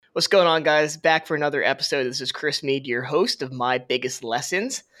What's going on, guys? Back for another episode. This is Chris Mead, your host of My Biggest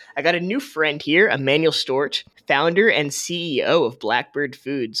Lessons. I got a new friend here, Emanuel Storch, founder and CEO of Blackbird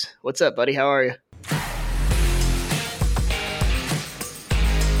Foods. What's up, buddy? How are you?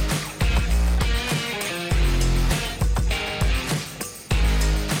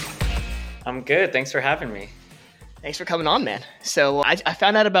 I'm good. Thanks for having me. Thanks for coming on, man. So I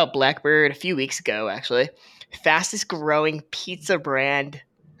found out about Blackbird a few weeks ago, actually. Fastest growing pizza brand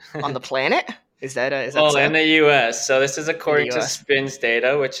on the planet? Is that Well, so? in the US. So this is according to US. SPINS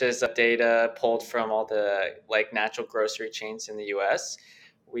data, which is data pulled from all the natural grocery chains in the US.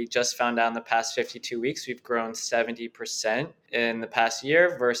 We just found out in the past 52 weeks, we've grown 70% in the past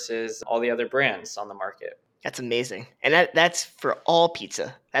year versus all the other brands on the market. That's amazing. And that's for all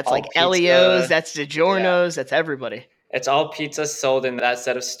pizza. That's All like pizza, Elio's, that's yeah. DiGiorno's, that's everybody. It's all pizza sold in that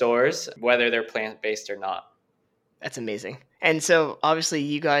set of stores, whether they're plant-based or not. That's amazing. And so obviously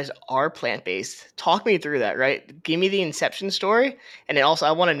you guys are plant-based. Talk me through that, right? Give me the inception story. And then also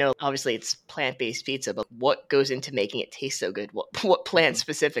I want to know, obviously it's plant-based pizza, but what goes into making it taste so good? What plant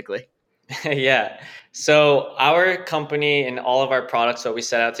specifically? Yeah. So our company and all of our products, what we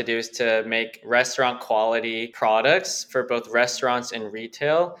set out to do is to make restaurant quality products for both restaurants and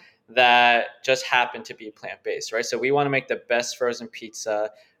retail that just happen to be plant-based, right? So we want to make the best frozen pizza,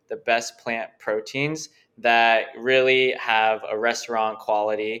 the best plant proteins that really have a restaurant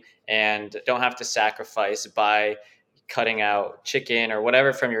quality and don't have to sacrifice by cutting out chicken or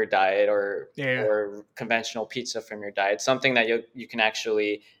whatever from your diet or conventional pizza from your diet, something that you can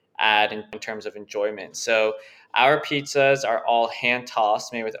actually add in terms of enjoyment. So our pizzas are all hand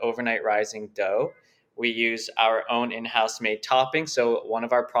tossed, made with overnight rising dough. We use our own in-house made topping. So one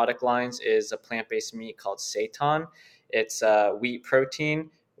of our product lines is a plant-based meat called seitan. It's wheat protein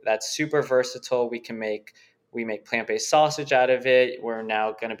that's super versatile. We make plant-based sausage out of it. We're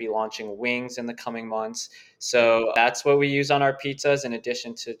now going to be launching wings in the coming months. So that's what we use on our pizzas in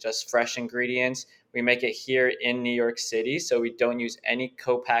addition to just fresh ingredients. We make it here in New York City, so we don't use any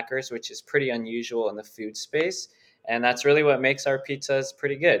co-packers, which is pretty unusual in the food space. And that's really what makes our pizzas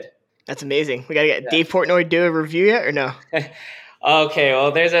pretty good. That's amazing. We got to get Dave Portnoy to do a review yet or no? Okay,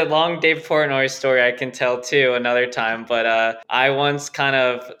 well, there's a long Dave Portnoy story I can tell too another time. But I once kind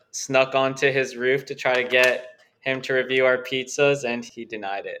of snuck onto his roof to try to get him to review our pizzas, and he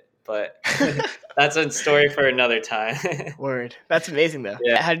denied it. But that's a story for another time. Word. That's amazing, though.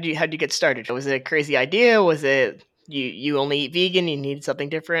 Yeah. How did you get started? Was it a crazy idea? Was it you only eat vegan? You needed something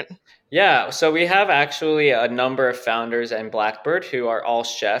different? Yeah, so we have actually a number of founders in Blackbird who are all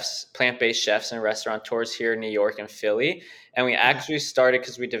chefs, plant-based chefs and restaurateurs here in New York and Philly. And we actually started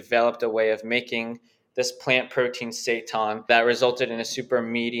because we developed a way of making this plant protein seitan that resulted in a super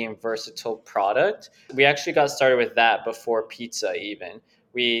meaty and versatile product. We actually got started with that before pizza even.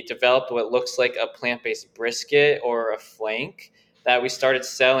 We developed what looks like a plant-based brisket or a flank that we started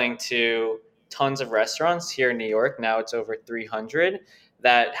selling to tons of restaurants here in New York. Now it's over 300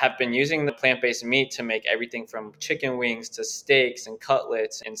 that have been using the plant-based meat to make everything from chicken wings to steaks and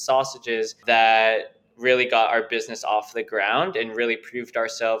cutlets and sausages that really got our business off the ground and really proved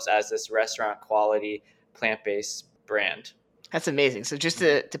ourselves as this restaurant quality plant-based brand. That's amazing. So just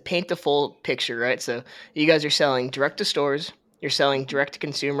to paint the full picture, right? So you guys are selling direct to stores, you're selling direct to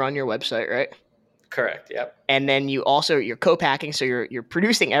consumer on your website, right? Correct. Yep. And then you're co-packing, so you're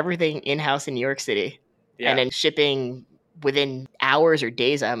producing everything in-house in New York City, and then shipping within hours or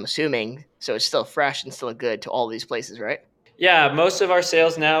days, I'm assuming. So it's still fresh and still good to all these places, right? Yeah, most of our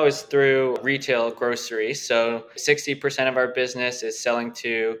sales now is through retail grocery. So 60% of our business is selling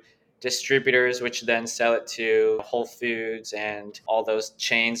to distributors, which then sell it to Whole Foods and all those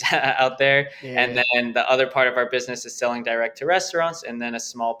chains out there. Yeah. And then the other part of our business is selling direct to restaurants. And then a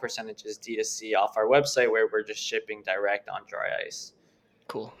small percentage is D2C off our website where we're just shipping direct on dry ice.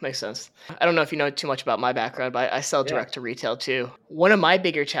 Cool. Makes sense. I don't know if you know too much about my background, but I sell direct to retail too. One of my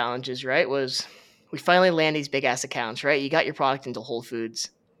bigger challenges, right, was we finally land these big ass accounts, right? You got your product into Whole Foods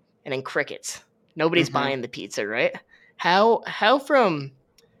and then crickets. Nobody's buying the pizza, right? How from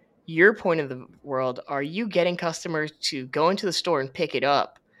your point of the world are you getting customers to go into the store and pick it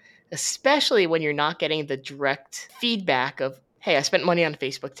up, especially when you're not getting the direct feedback of, hey, I spent money on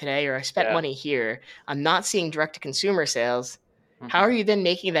Facebook today, or I spent money here. I'm not seeing direct to consumer sales. How are you then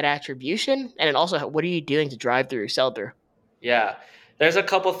making that attribution? And then also, what are you doing to drive through or sell through? Yeah, there's a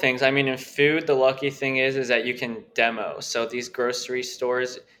couple things. I mean, in food, the lucky thing is that you can demo. So these grocery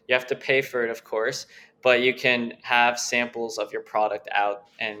stores, you have to pay for it, of course, but you can have samples of your product out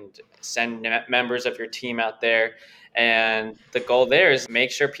and send members of your team out there. And the goal there is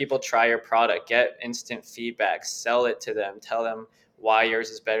make sure people try your product, get instant feedback, sell it to them, tell them why yours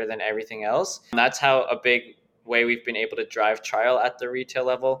is better than everything else. And that's how a big way we've been able to drive trial at the retail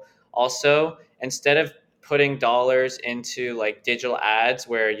level. Also, instead of putting dollars into like digital ads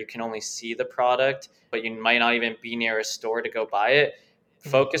where you can only see the product, but you might not even be near a store to go buy it,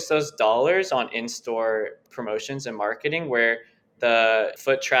 focus those dollars on in-store promotions and marketing where the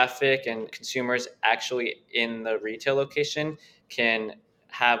foot traffic and consumers actually in the retail location can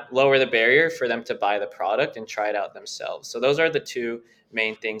have lower the barrier for them to buy the product and try it out themselves. So those are the two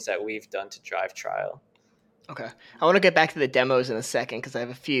main things that we've done to drive trial. Okay. I want to get back to the demos in a second because I have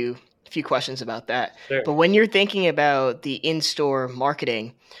a few questions about that. Sure. But when you're thinking about the in-store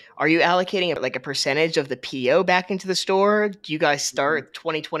marketing, are you allocating like a percentage of the PO back into the store? Do you guys start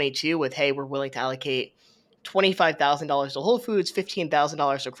 2022 with, hey, we're willing to allocate $25,000 to Whole Foods,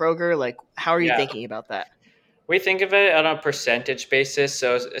 $15,000 to Kroger? Like, how are you Yeah. thinking about that? We think of it on a percentage basis.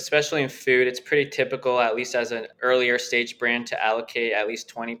 So, especially in food, it's pretty typical, at least as an earlier stage brand, to allocate at least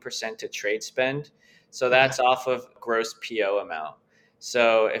 20% to trade spend. So, Okay. that's off of gross PO amount.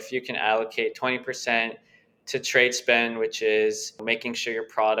 So, if you can allocate 20% to trade spend, which is making sure your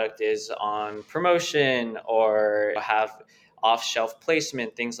product is on promotion or have off shelf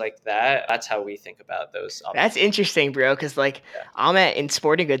placement, things like that, that's how we think about those That's opportunities. interesting, bro. Because like in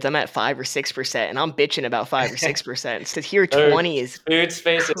sporting goods, I'm at 5 or 6%, and I'm bitching about 5 or 6%. So here, The 20 is food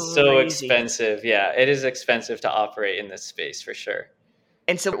space is so crazy. expensive. Yeah, it is expensive to operate in this space for sure.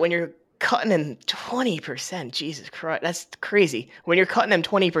 And so when you're cutting them 20%, Jesus Christ, that's crazy. When you're cutting them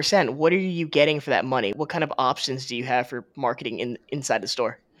 20%, what are you getting for that money? What kind of options do you have for marketing inside the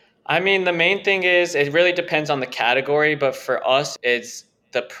store? I mean, the main thing is it really depends on the category, but for us, it's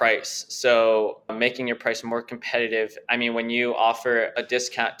the price. So making your price more competitive. I mean, when you offer a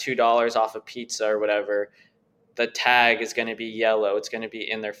discount $2 off a pizza or whatever, the tag is going to be yellow. It's going to be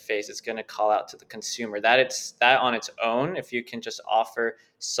in their face. It's going to call out to the consumer. That on its own, if you can just offer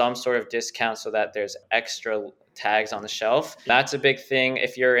some sort of discount so that there's extra tags on the shelf, that's a big thing.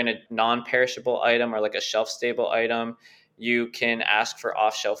 If you're in a non-perishable item or like a shelf-stable item, you can ask for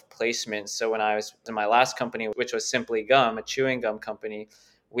off-shelf placement. So when I was in my last company, which was Simply Gum, a chewing gum company,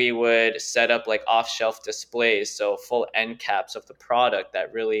 we would set up like off-shelf displays, so full end caps of the product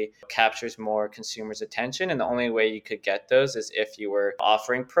that really captures more consumers' attention. And the only way you could get those is if you were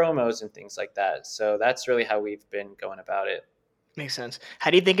offering promos and things like that. So that's really how we've been going about it. Makes sense. How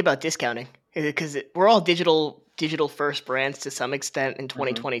do you think about discounting? Because we're all digital first brands to some extent in Mhm.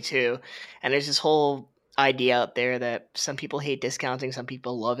 2022, and there's this whole idea out there that some people hate discounting, some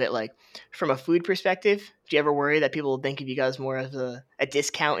people love it. Like from a food perspective, do you ever worry that people will think of you guys more as a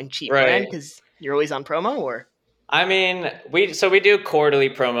discount and cheap brand Right. because you're always on promo? Or I mean, we do quarterly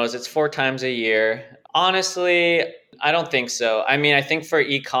promos. It's 4 times a year. Honestly, I don't think so. I mean, I think for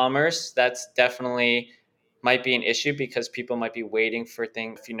e-commerce, that's definitely might be an issue because people might be waiting for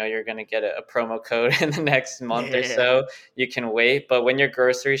things. If you know you're going to get a promo code in the next month or yeah, so, you can wait. But when you're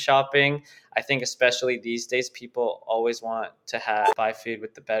grocery shopping, I think especially these days, people always want to buy food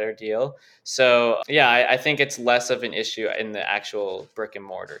with the better deal. So yeah, I think it's less of an issue in the actual brick and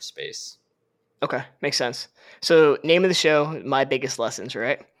mortar space. okay, makes sense. So name of the show, My Biggest Lessons,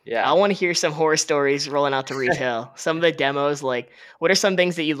 right? I Yeah. want to hear some horror stories rolling out to retail. Some of the demos, like what are some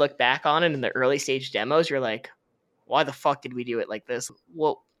things that you look back on and in the early stage demos, you're like, why the fuck did we do it like this?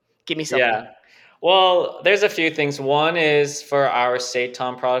 Well, give me something. Yeah. Well, there's a few things. One is for our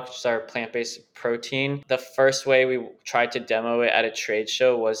Seitan product, which is our plant-based protein. The first way we tried to demo it at a trade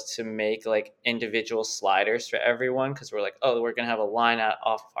show was to make like individual sliders for everyone because we're like, oh, we're gonna have a line out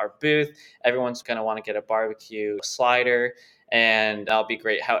off our booth. Everyone's gonna want to get a barbecue slider, and that'll be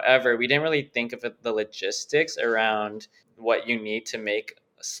great. However, we didn't really think of the logistics around what you need to make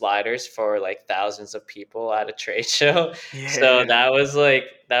sliders for like thousands of people at a trade show. So Yeah. that was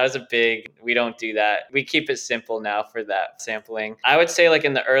a big, we don't do that. We keep it simple now for that sampling. I would say like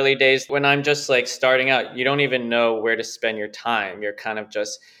in the early days when I'm just like starting out, you don't even know where to spend your time. You're kind of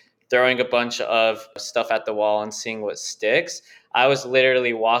just throwing a bunch of stuff at the wall and seeing what sticks. I was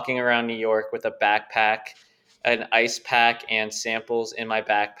literally walking around New York with a backpack, an ice pack and samples in my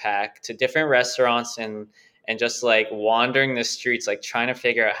backpack to different restaurants and just like wandering the streets, like trying to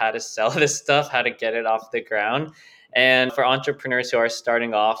figure out how to sell this stuff, how to get it off the ground. And for entrepreneurs who are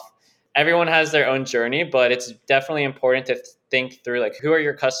starting off, everyone has their own journey, but it's definitely important to think through like who are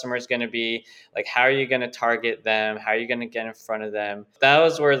your customers going to be, like how are you going to target them, how are you going to get in front of them.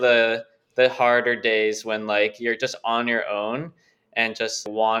 Those were the harder days when like you're just on your own and just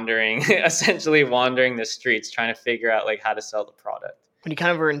wandering essentially wandering the streets trying to figure out like how to sell the product. When you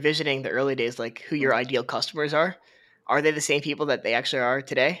kind of were envisioning the early days, like who your ideal customers are Are they the same people that they actually are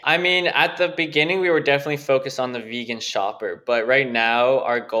today? I mean, at the beginning, we were definitely focused on the vegan shopper, but right now,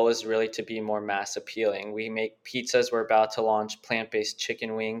 our goal is really to be more mass appealing. We make pizzas. We're about to launch plant-based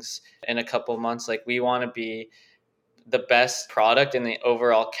chicken wings in a couple of months. Like, we want to be the best product in the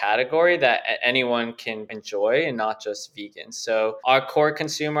overall category that anyone can enjoy and not just vegans. So our core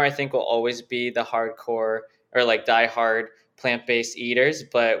consumer, I think, will always be the hardcore or like diehard plant-based eaters,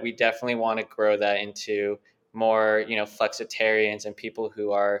 but we definitely want to grow that into more, flexitarians and people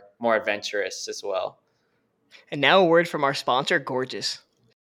who are more adventurous as well. And now a word from our sponsor, Gorgeous.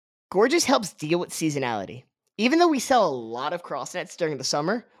 Gorgeous helps deal with seasonality. Even though we sell a lot of crossnets during the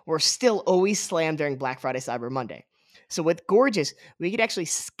summer, we're still always slammed during Black Friday, Cyber Monday. So with Gorgeous, we could actually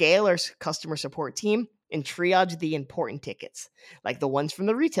scale our customer support team and triage the important tickets, like the ones from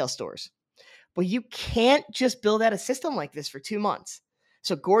the retail stores. But you can't just build out a system like this for 2 months.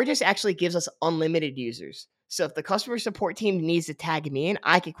 So Gorgeous actually gives us unlimited users. So if the customer support team needs to tag me in,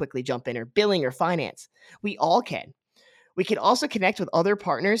 I can quickly jump in, or billing or finance. We all can. We can also connect with other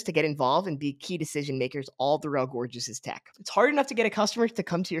partners to get involved and be key decision makers all throughout Gorgeous's tech. It's hard enough to get a customer to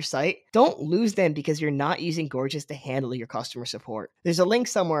come to your site. Don't lose them because you're not using Gorgeous to handle your customer support. There's a link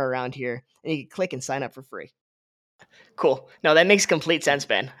somewhere around here, and you can click and sign up for free. Cool. No, that makes complete sense,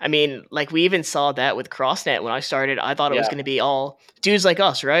 Ben. I mean, like we even saw that with CrossNet when I started. I thought it was going to be all dudes like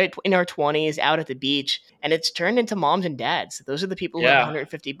us, right? In our 20s, out at the beach. And it's turned into moms and dads. Those are the people who have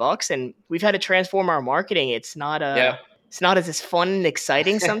 $150. And we've had to transform our marketing. It's not as fun and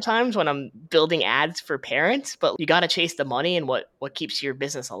exciting sometimes when I'm building ads for parents, but you got to chase the money and what keeps your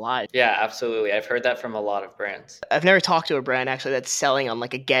business alive. Yeah, absolutely. I've heard that from a lot of brands. I've never talked to a brand actually that's selling on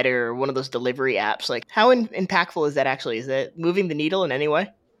like a Getter or one of those delivery apps. Like how impactful is that actually? Is it moving the needle in any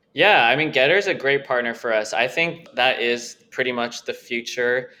way? Yeah, I mean, Getter is a great partner for us. I think that is pretty much the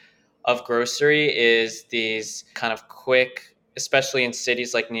future of grocery, is these kind of quick, especially in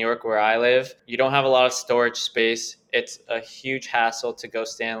cities like New York where I live. You don't have a lot of storage space. It's a huge hassle to go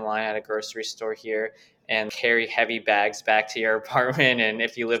stand in line at a grocery store here and carry heavy bags back to your apartment. And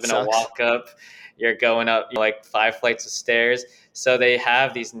if you live in a walk up, you're going up like 5 flights of stairs. So they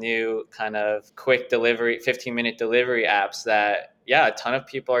have these new kind of quick delivery, 15-minute delivery apps that, yeah, a ton of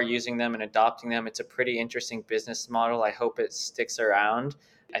people are using them and adopting them. It's a pretty interesting business model. I hope it sticks around.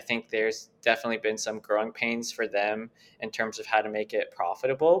 I think there's definitely been some growing pains for them in terms of how to make it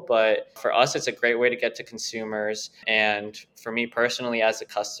profitable. But for us, it's a great way to get to consumers. And for me personally, as a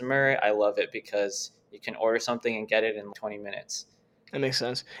customer, I love it because you can order something and get it in 20 minutes. That makes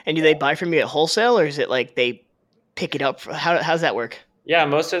sense. And do they buy from you at wholesale, or is it like they pick it up? How's that work? Yeah,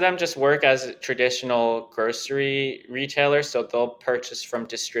 most of them just work as traditional grocery retailers. So they'll purchase from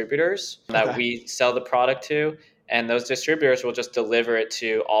distributors that we sell the product to. And those distributors will just deliver it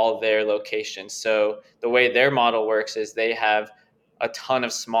to all their locations. So the way their model works is they have a ton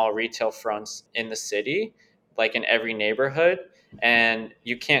of small retail fronts in the city, like in every neighborhood. And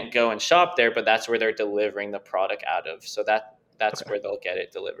you can't go and shop there, but that's where they're delivering the product out of. So that's where they'll get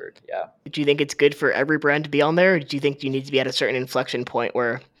it delivered. Yeah. Do you think it's good for every brand to be on there? Or do you think you need to be at a certain inflection point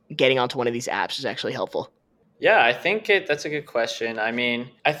where getting onto one of these apps is actually helpful? Yeah, I think that's a good question. I mean,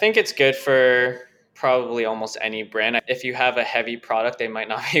 I think it's good for probably almost any brand. If you have a heavy product, they might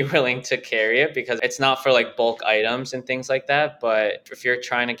not be willing to carry it because it's not for like bulk items and things like that. But if you're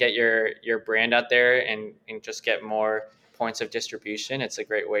trying to get your brand out there and just get more points of distribution, it's a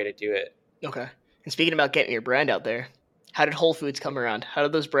great way to do it. Okay. And speaking about getting your brand out there, how did Whole Foods come around? How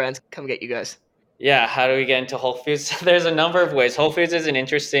did those brands come get you guys? Yeah, how do we get into Whole Foods? There's a number of ways. Whole Foods is an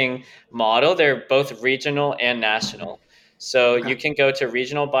interesting model. They're both regional and national. So you can go to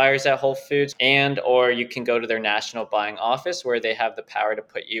regional buyers at Whole Foods or you can go to their national buying office where they have the power to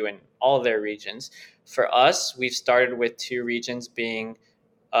put you in all of their regions. For us, we've started with 2 regions being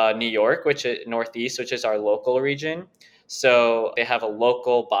New York, which is Northeast, which is our local region. So they have a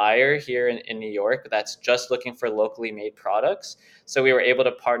local buyer here in New York that's just looking for locally made products. So we were able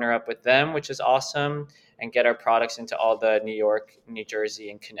to partner up with them, which is awesome, and get our products into all the New York, New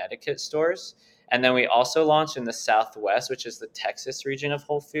Jersey, and Connecticut stores. And then we also launched in the Southwest, which is the Texas region of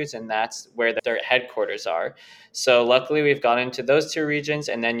Whole Foods, and that's where their headquarters are. So luckily, we've got into those 2 regions,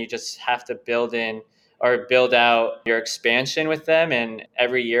 and then you just have to build out your expansion with them, and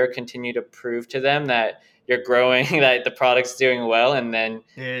every year continue to prove to them that you're growing, that the product's doing well, and then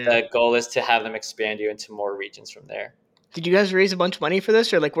the goal is to have them expand you into more regions from there. Did you guys raise a bunch of money for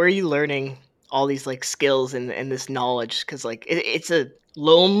this, or like where are you learning all these like skills and this knowledge? Because like it's a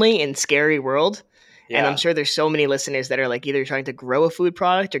lonely and scary world. Yeah. And I'm sure there's so many listeners that are like either trying to grow a food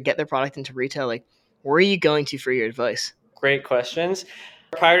product or get their product into retail. Like, where are you going to for your advice? Great questions.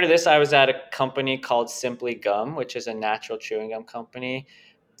 Prior to this, I was at a company called Simply Gum, which is a natural chewing gum company.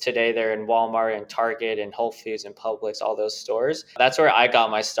 Today, they're in Walmart and Target and Whole Foods and Publix, all those stores. That's where I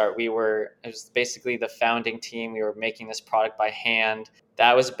got my start. It was basically the founding team. We were making this product by hand.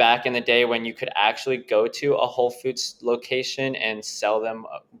 That was back in the day when you could actually go to a Whole Foods location and sell them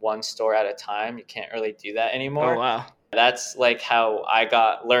one store at a time. You can't really do that Oh, anymore. wow. That's like how I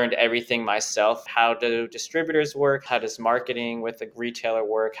learned everything myself. How do distributors work? How does marketing with a retailer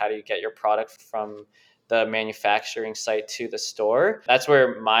work? How do you get your product from the manufacturing site to the store? That's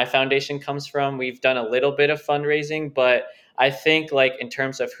where my foundation comes from. We've done a little bit of fundraising, but I think like in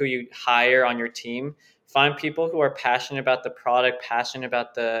terms of who you hire on your team, find people who are passionate about the product, passionate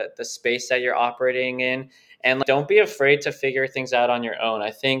about the space that you're operating in, and like, don't be afraid to figure things out on your own.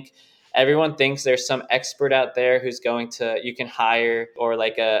 I think everyone thinks there's some expert out there you can hire, or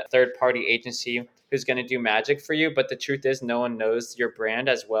like a third party agency who's going to do magic for you. But the truth is, no one knows your brand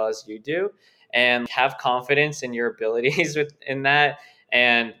as well as you do. And have confidence in your abilities in that.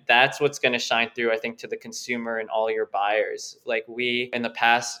 And that's what's going to shine through, I think, to the consumer and all your buyers. Like in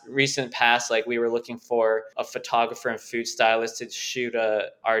the recent past, like we were looking for a photographer and food stylist to shoot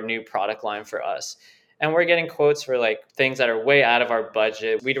our new product line for us, and we're getting quotes for like things that are way out of our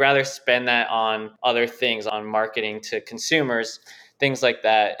budget. We'd rather spend that on other things, on marketing to consumers, things like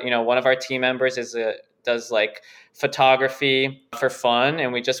that. One of our team members does like photography for fun,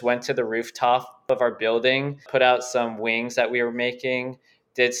 and we just went to the rooftop of our building, put out some wings that we were making,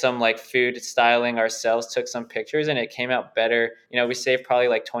 did some like food styling ourselves, took some pictures, and it came out better. We saved probably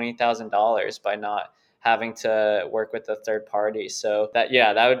like $20,000 by not having to work with a third party. So that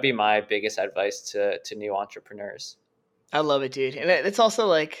would be my biggest advice to new entrepreneurs. I love it, dude. And it's also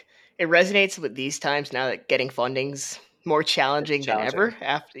like, it resonates with these times now that getting funding's more challenging than ever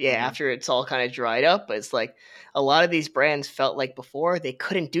after it's all kind of dried up. But it's like a lot of these brands felt like before they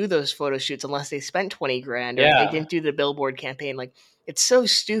couldn't do those photo shoots unless they spent 20 grand, or if they didn't do the billboard campaign. Like, it's so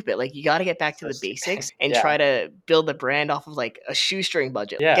stupid. Like, you got to get back to the basics and try to build the brand off of like a shoestring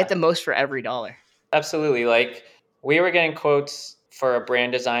budget. Get the most for every dollar. Absolutely. Like, we were getting quotes for a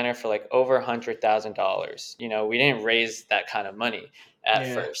brand designer for like over $100,000. We didn't raise that kind of money at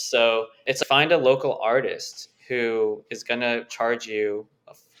first. So it's find a local artist who is going to charge you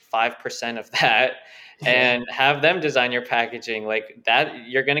 5% of that and have them design your packaging. Like that,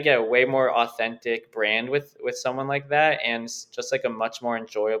 you're going to get a way more authentic brand with someone like that, and just like a much more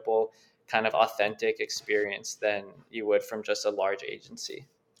enjoyable kind of authentic experience than you would from just a large agency.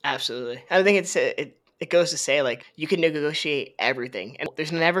 Absolutely. I think it goes to say, like, you can negotiate everything, and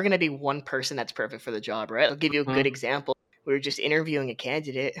there's never going to be one person that's perfect for the job, right? I'll give you a good example. We were just interviewing a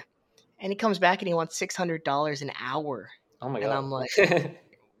candidate, and he comes back and he wants $600 an hour. Oh my God. And I'm like,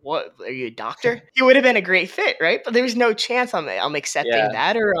 what? Are you a doctor? He would have been a great fit, right? But there's no chance I'm accepting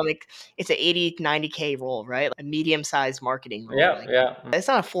that, or it's an 80, 90K role, right? A medium-sized marketing role. It's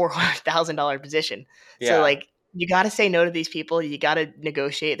not a $400,000 position. So like, you got to say no to these people. You got to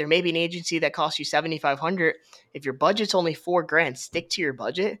negotiate. There may be an agency that costs you $7,500. If your budget's only $4,000, stick to your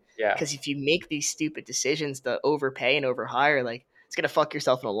budget. Because if you make these stupid decisions to overpay and overhire, like, it's gonna fuck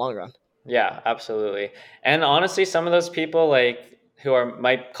yourself in the long run. Yeah, absolutely. And honestly, some of those people like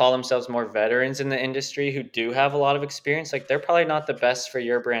might call themselves more veterans in the industry, who do have a lot of experience, like they're probably not the best for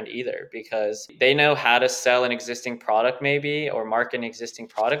your brand either, because they know how to sell an existing product maybe, or market an existing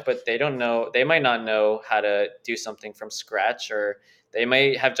product, but they might not know how to do something from scratch, or they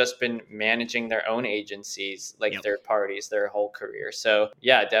may have just been managing their own agencies, like third parties, their whole career. So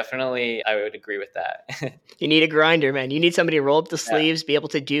yeah, definitely I would agree with that. You need a grinder, man. You need somebody to roll up the sleeves, be able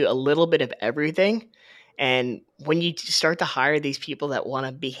to do a little bit of everything. And when you start to hire these people that want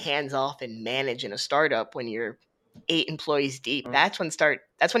to be hands off and manage in a startup, when you're 8 employees deep, that's when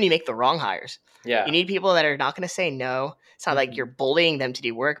you make the wrong hires. You need people that are not going to say no. It's not like you're bullying them to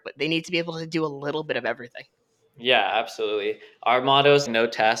do work, but they need to be able to do a little bit of everything. Yeah, absolutely. Our motto is no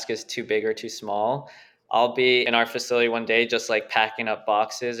task is too big or too small. I'll be in our facility one day just like packing up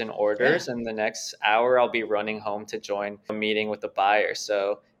boxes and orders, and the next hour I'll be running home to join a meeting with the buyer.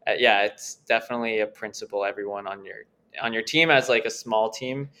 So it's definitely a principle everyone on your team, as like a small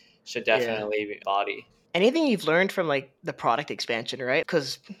team, should definitely embody. Anything you've learned from like the product expansion, right?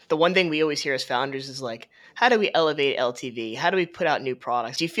 Because the one thing we always hear as founders is like, how do we elevate LTV? How do we put out new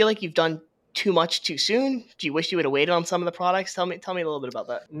products? Do you feel like you've done too much too soon? Do you wish you would have waited on some of the products? Tell me a little bit about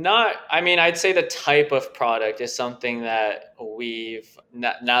that. I'd say the type of product is something that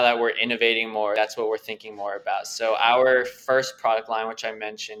now that we're innovating more, that's what we're thinking more about. So our first product line, which I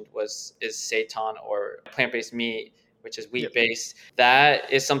mentioned, is seitan, or plant-based meat which is wheat based.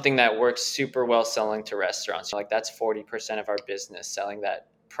 That is something that works super well selling to restaurants. Like that's 40% of our business, selling that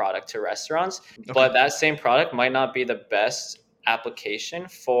product to restaurants. Okay. But that same product might not be the best application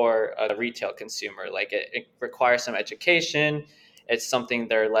for a retail consumer. Like it requires some education. It's something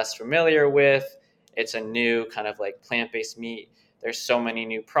they're less familiar with. It's a new kind of like plant-based meat. There's so many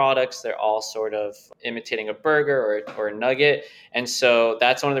new products. They're all sort of imitating a burger or a nugget. And so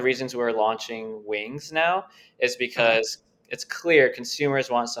that's one of the reasons we're launching wings now, is because it's clear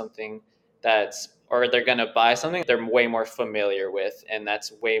consumers want something that's, or they're going to buy something they're way more familiar with. And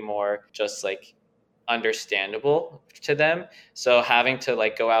that's way more just like understandable to them. So having to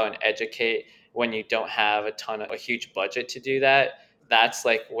like go out and educate when you don't have a huge budget to do that, that's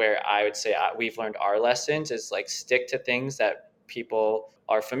like where I would say we've learned our lessons, is like stick to things that people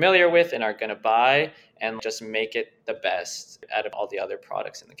are familiar with and are going to buy, and just make it the best out of all the other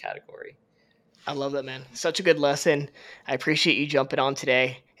products in the category. I love that, man. Such a good lesson. I appreciate you jumping on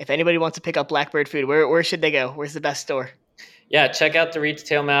today. If anybody wants to pick up Blackbird food, where should they go? Where's the best store? Yeah, check out the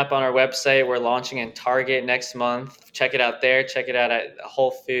retail map on our website. We're launching in Target next month. Check it out there. Check it out at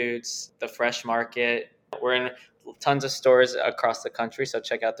Whole Foods, the Fresh Market. We're in tons of stores across the country, so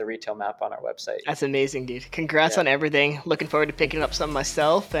check out the retail map on our website. That's amazing, dude. Congrats on everything. Looking forward to picking up some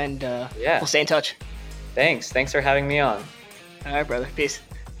myself, and we'll stay in touch. Thanks for having me on. All right, brother. Peace.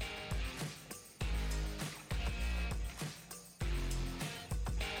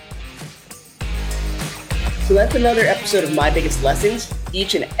 So that's another episode of My Biggest Lessons.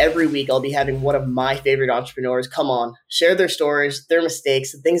 Each and every week, I'll be having one of my favorite entrepreneurs come on, share their stories, their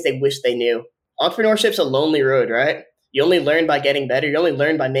mistakes, the things they wish they knew. Entrepreneurship's a lonely road, right? You only learn by getting better. You only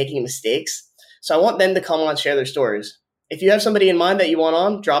learn by making mistakes. So I want them to come on, share their stories. If you have somebody in mind that you want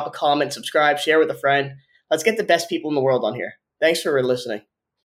on, drop a comment, subscribe, share with a friend. Let's get the best people in the world on here. Thanks for listening.